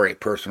for a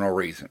personal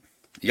reason.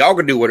 Y'all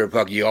can do whatever the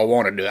fuck y'all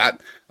want to do.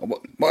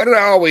 What did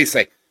I always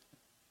say?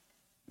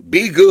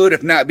 Be good,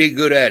 if not be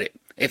good at it.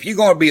 If you're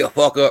going to be a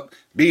fuck up,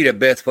 be the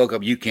best fuck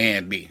up you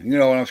can be. You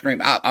know what I'm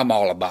screaming? I'm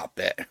all about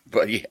that.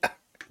 But yeah,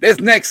 this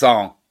next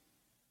song,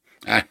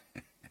 I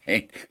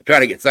ain't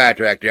trying to get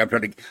sidetracked here. I'm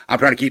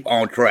trying to keep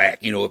on track,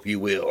 if you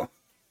will.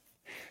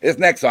 This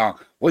next song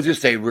was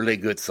just a really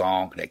good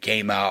song that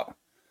came out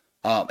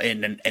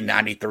in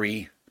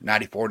 93,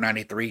 94,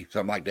 93,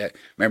 something like that.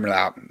 Remember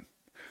now,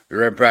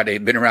 Reverend Friday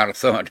been around the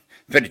sun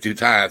 52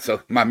 times,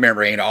 so my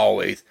memory ain't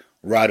always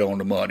right on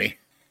the money.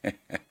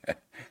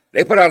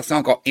 They put out a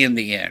song called In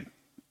the End.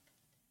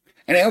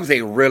 And it was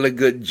a really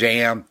good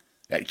jam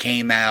that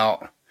came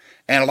out.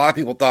 And a lot of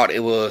people thought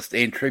it was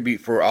in tribute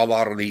for a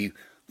lot of the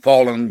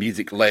fallen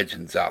music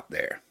legends out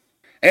there.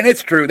 And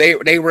it's true.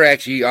 They were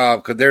actually,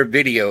 because their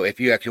video, if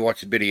you actually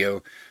watch the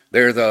video,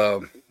 there's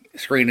a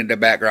screen in the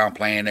background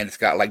playing, and it's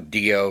got like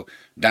Dio,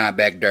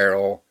 Dimebag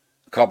Darrell,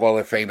 a couple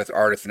other famous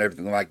artists and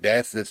everything like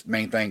that. That's the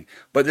main thing.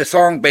 But the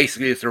song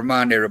basically is to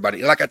remind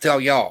everybody, like I tell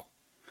y'all,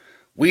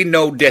 we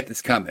know death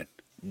is coming.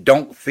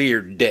 Don't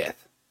fear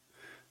death.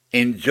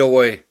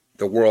 Enjoy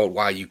the world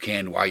while you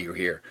can, while you're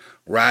here.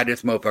 Ride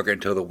this motherfucker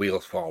until the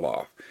wheels fall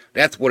off.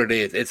 That's what it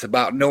is. It's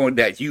about knowing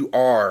that you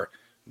are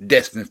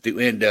destined to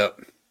end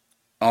up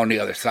on the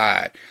other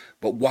side.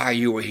 But while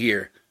you are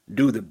here,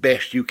 do the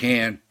best you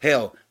can.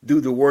 Hell, do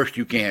the worst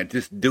you can.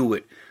 Just do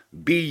it.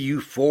 Be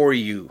you for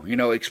you.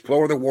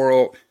 Explore the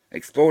world.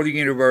 Explore the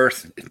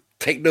universe.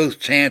 Take those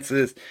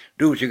chances.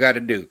 Do what you got to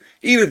do.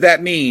 Even if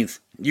that means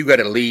you got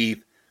to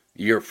leave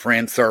your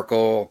friend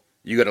circle.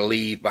 You got to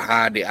leave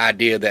behind the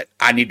idea that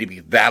I need to be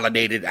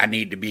validated. I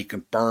need to be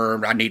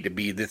confirmed. I need to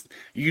be this.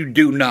 You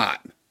do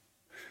not.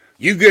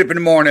 You get up in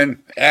the morning,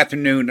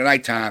 afternoon,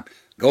 nighttime,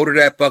 go to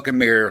that fucking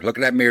mirror, look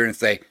at that mirror and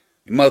say,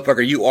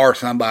 motherfucker, you are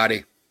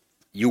somebody.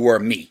 You are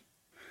me.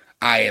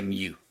 I am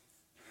you.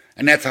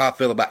 And that's how I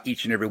feel about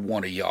each and every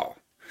one of y'all.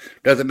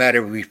 Doesn't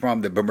matter if we're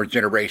from the Boomer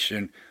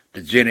generation,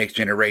 the Gen X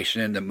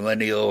generation, the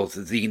Millennials,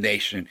 the Z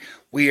Nation.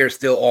 We are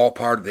still all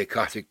part of the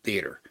acoustic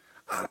theater.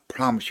 I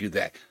promise you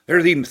that.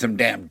 There's even some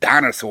damn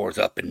dinosaurs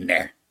up in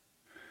there.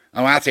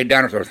 And when I say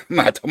dinosaurs, I'm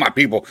not talking about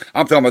people.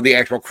 I'm talking about the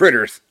actual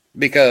critters.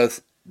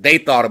 Because they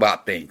thought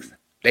about things.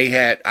 They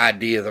had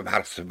ideas of how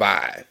to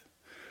survive.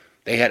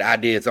 They had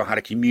ideas on how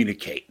to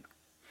communicate.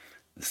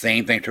 The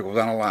same thing trickles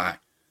down the line.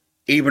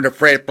 Even the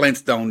Fred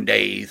Flintstone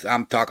days.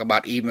 I'm talking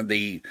about even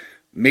the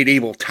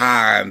medieval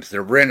times,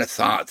 the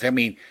Renaissance. I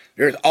mean,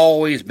 there's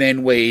always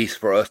been ways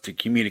for us to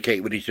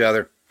communicate with each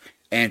other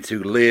and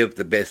to live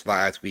the best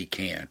lives we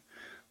can.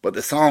 But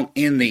the song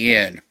In the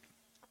End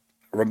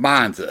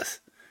reminds us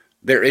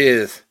there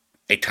is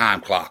a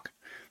time clock.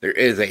 There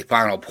is a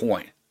final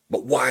point.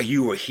 But while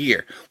you are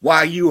here,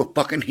 while you are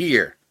fucking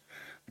here,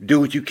 do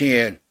what you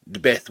can the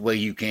best way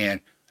you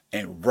can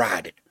and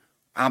ride it.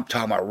 I'm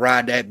talking about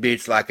ride that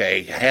bitch like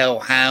a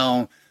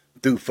hellhound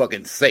through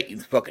fucking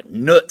Satan's fucking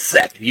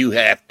nutsack if you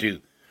have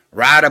to.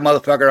 Ride a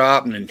motherfucker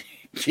up and then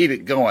keep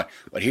it going.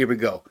 But here we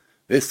go.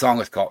 This song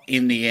is called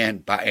In the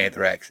End by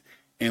Anthrax.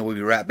 And we'll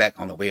be right back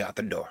on the way out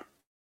the door.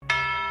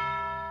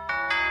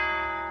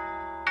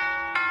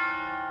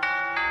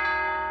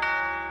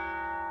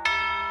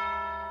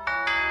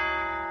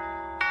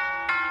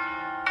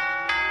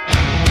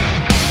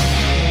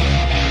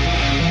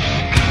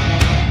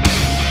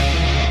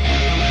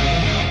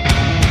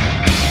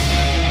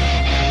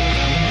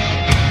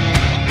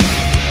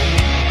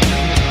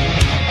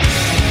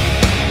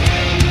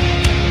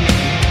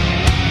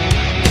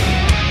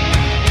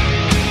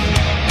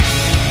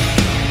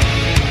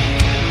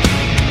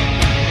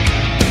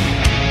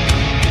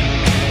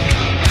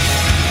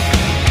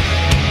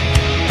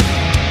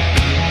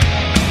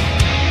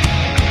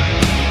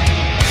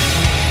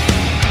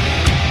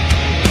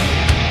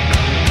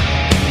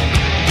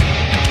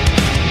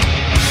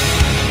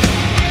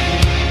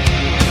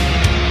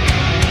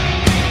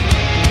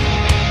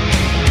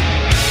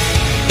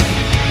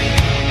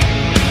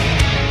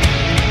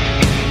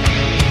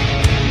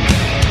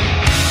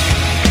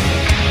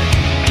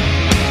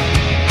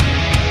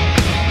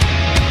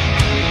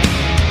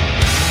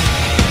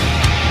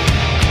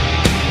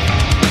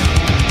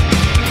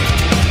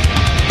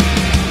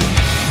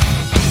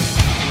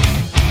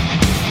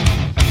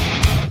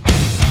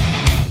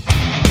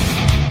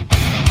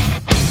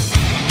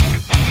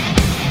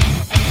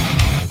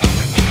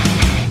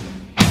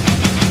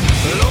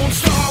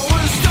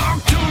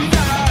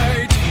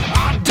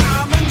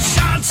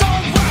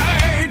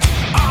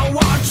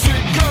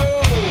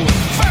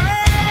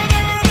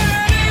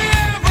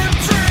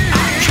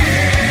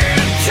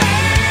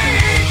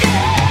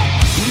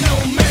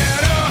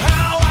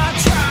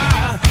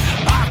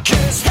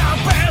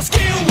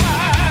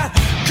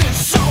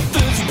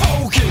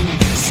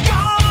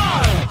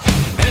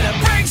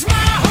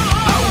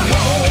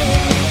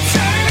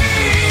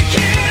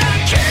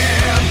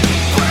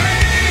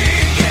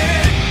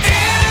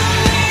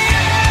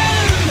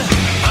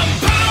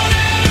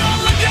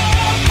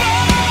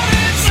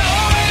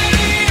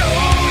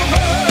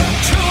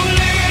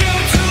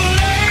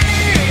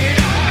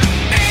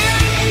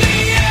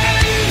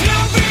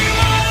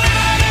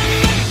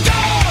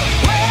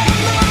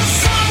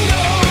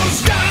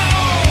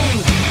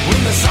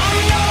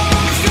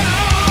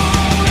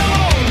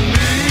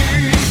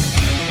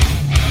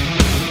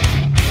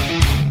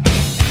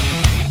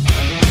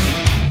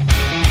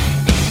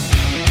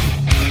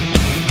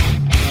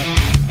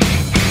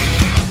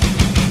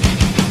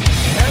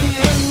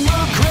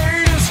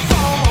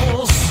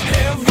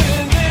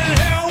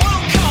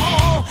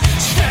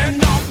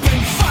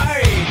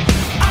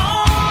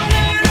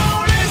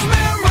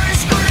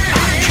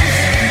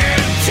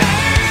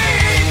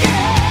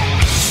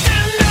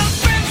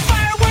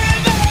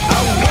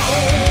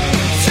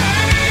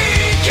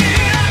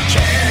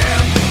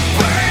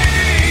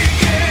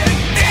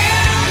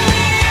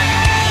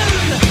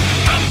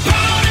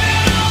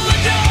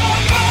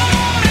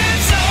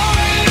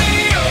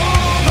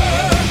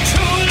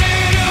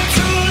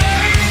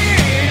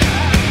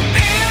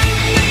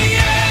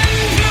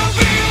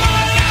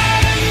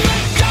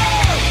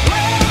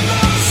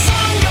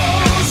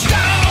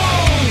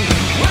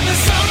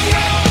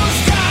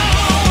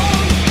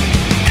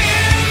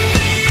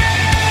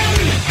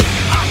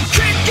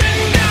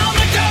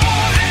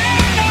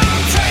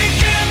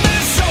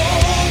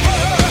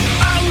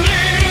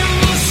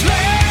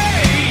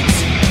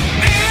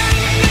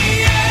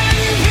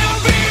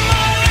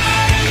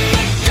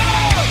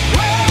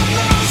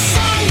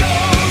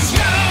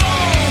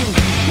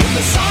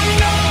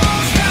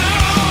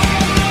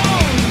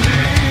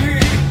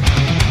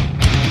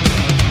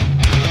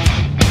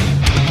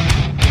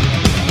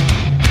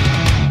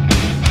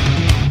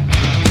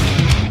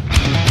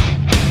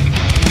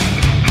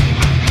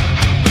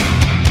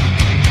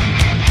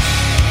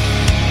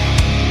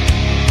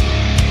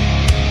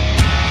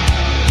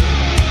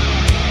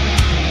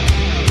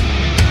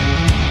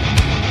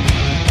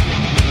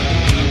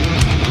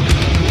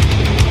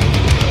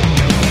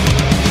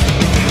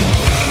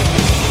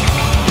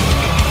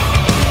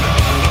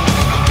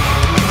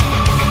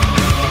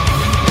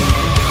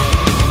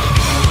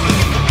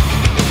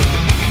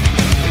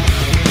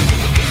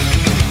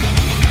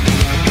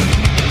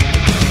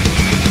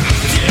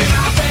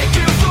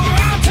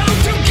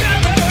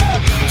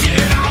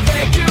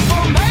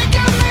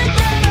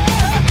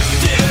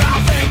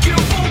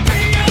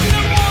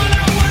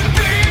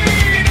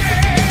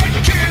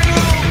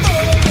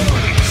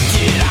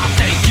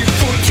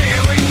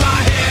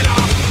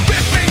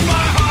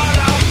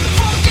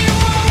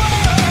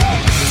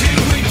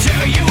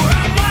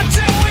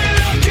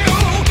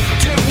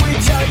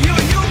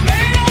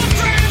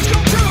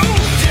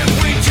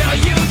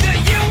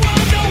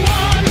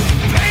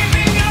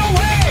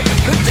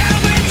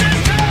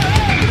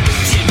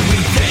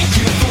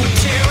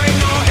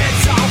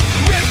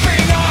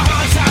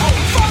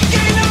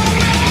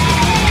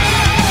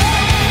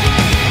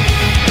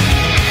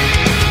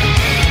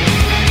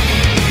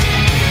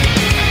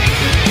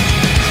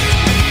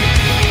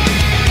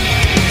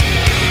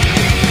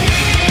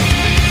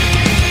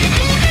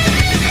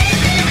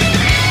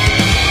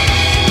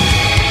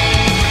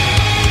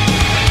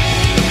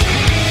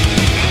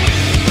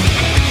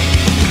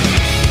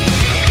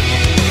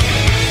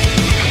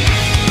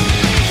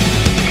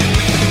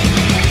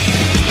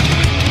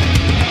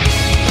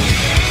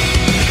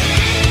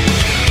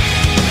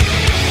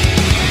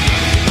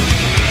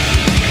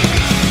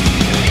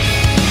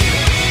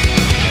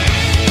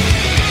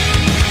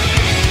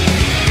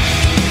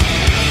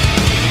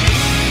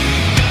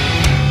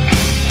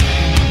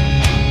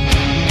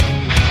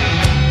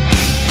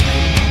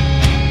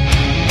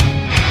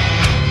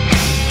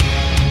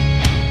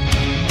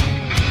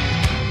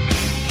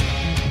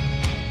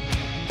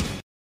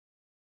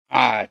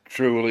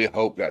 truly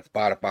hope that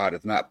Spotify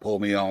does not pull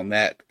me on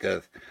that,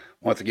 because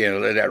once again, I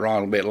let that run a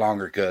little bit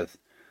longer, because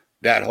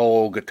that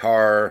whole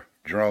guitar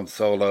drum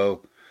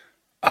solo,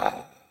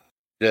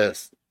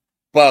 just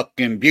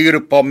fucking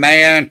beautiful,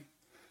 man.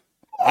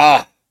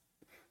 Ah,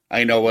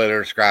 ain't no way to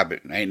describe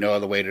it. Ain't no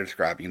other way to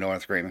describe it. You know what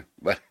I'm screaming?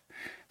 But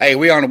hey,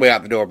 we on the way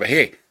out the door. But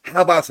hey,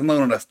 how about some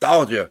little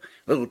nostalgia,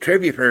 little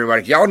trivia for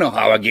everybody? Y'all know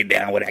how I get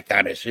down with that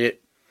kind of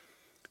shit.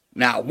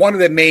 Now, one of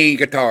the main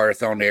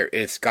guitarists on there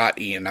is Scott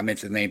Ian. I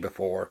mentioned his name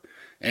before.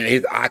 And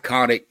his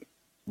iconic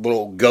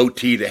little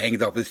goatee that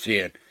hangs off his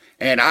chin.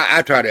 And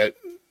I try to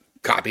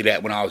copy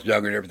that when I was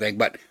younger and everything,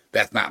 but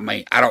that's not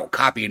me. I don't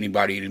copy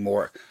anybody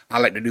anymore. I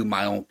like to do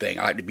my own thing.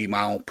 I like to be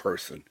my own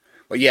person.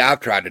 But yeah,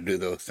 I've tried to do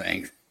those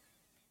things.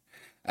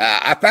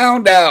 I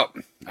found out.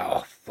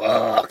 Oh,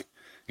 fuck.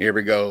 Here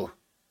we go.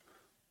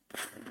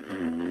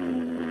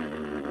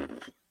 I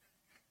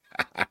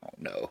don't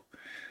know.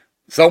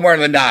 Somewhere in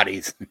the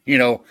 90s,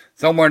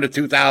 somewhere in the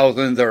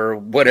 2000s or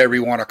whatever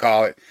you want to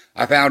call it,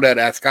 I found out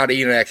that Scott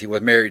Ian actually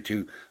was married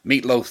to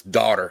Meatloaf's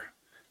daughter.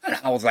 And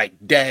I was like,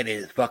 that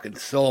is fucking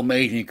so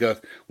amazing, because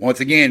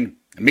once again,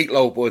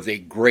 Meatloaf was a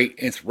great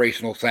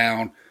inspirational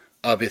sound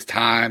of his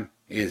time,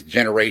 his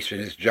generation,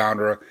 his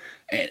genre,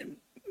 and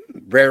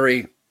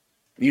very,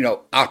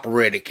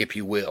 operatic, if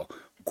you will.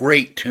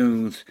 Great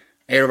tunes.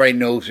 Everybody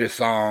knows their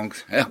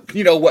songs.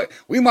 You know what?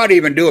 We might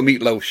even do a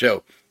Meatloaf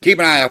show. Keep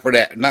an eye out for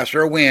that. I'm not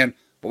sure when,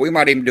 but we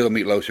might even do a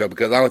Meatloaf show,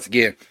 because once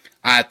again,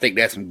 I think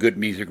that's some good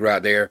music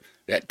right there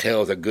that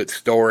tells a good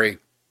story,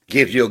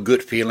 gives you a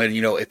good feeling,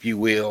 if you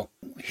will.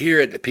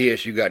 Here at the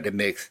PSU Got the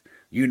Mix,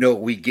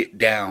 we get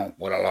down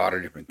with a lot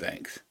of different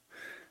things.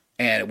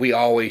 And we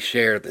always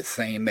share the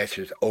same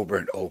message over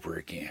and over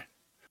again.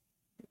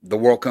 The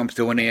world comes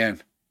to an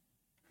end.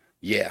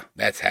 Yeah,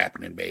 that's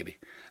happening, baby.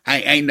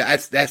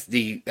 That's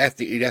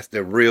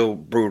the real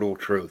brutal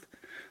truth.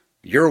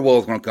 Your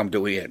world's gonna come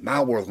to an end.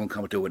 My world's gonna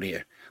come to an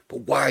end.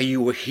 But while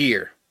you are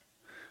here,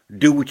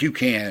 do what you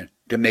can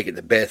to make it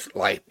the best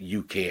life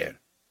you can.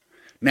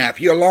 Now, if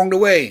you're along the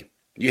way,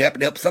 you happen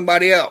to help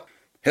somebody out,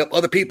 help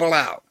other people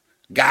out,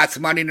 guide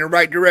somebody in the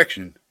right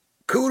direction,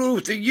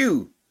 kudos to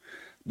you.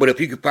 But if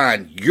you can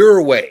find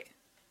your way,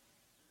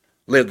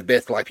 live the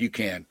best life you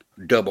can,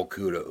 double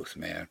kudos,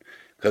 man.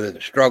 Because it's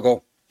a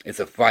struggle, it's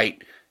a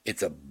fight,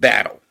 it's a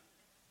battle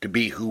to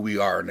be who we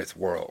are in this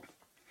world.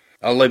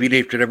 I love you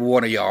deep to every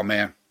one of y'all,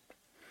 man.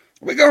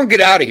 We're going to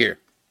get out of here.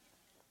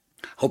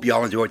 Hope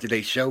y'all enjoyed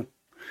today's show.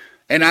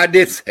 And I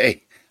did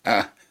say,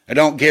 I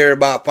don't care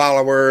about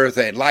followers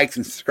and likes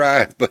and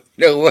subscribes, but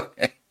you know what?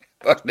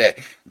 Fuck that.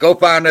 Go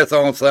find us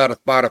on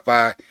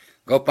Spotify.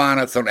 Go find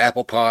us on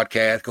Apple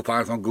Podcasts. Go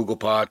find us on Google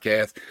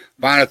Podcasts.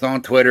 Find us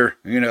on Twitter,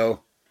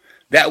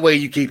 That way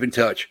you keep in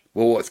touch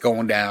with what's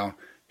going down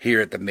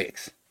here at the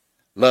Mix.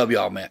 Love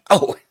y'all, man.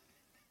 Oh,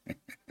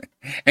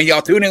 and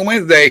y'all tune in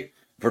Wednesday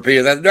for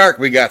Peers After Dark.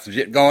 We got some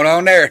shit going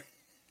on there.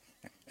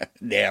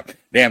 Damn,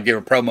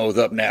 giving promos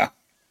up now.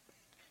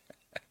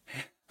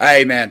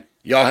 Hey, man,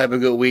 y'all have a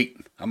good week.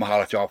 I'm going to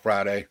holler at y'all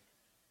Friday.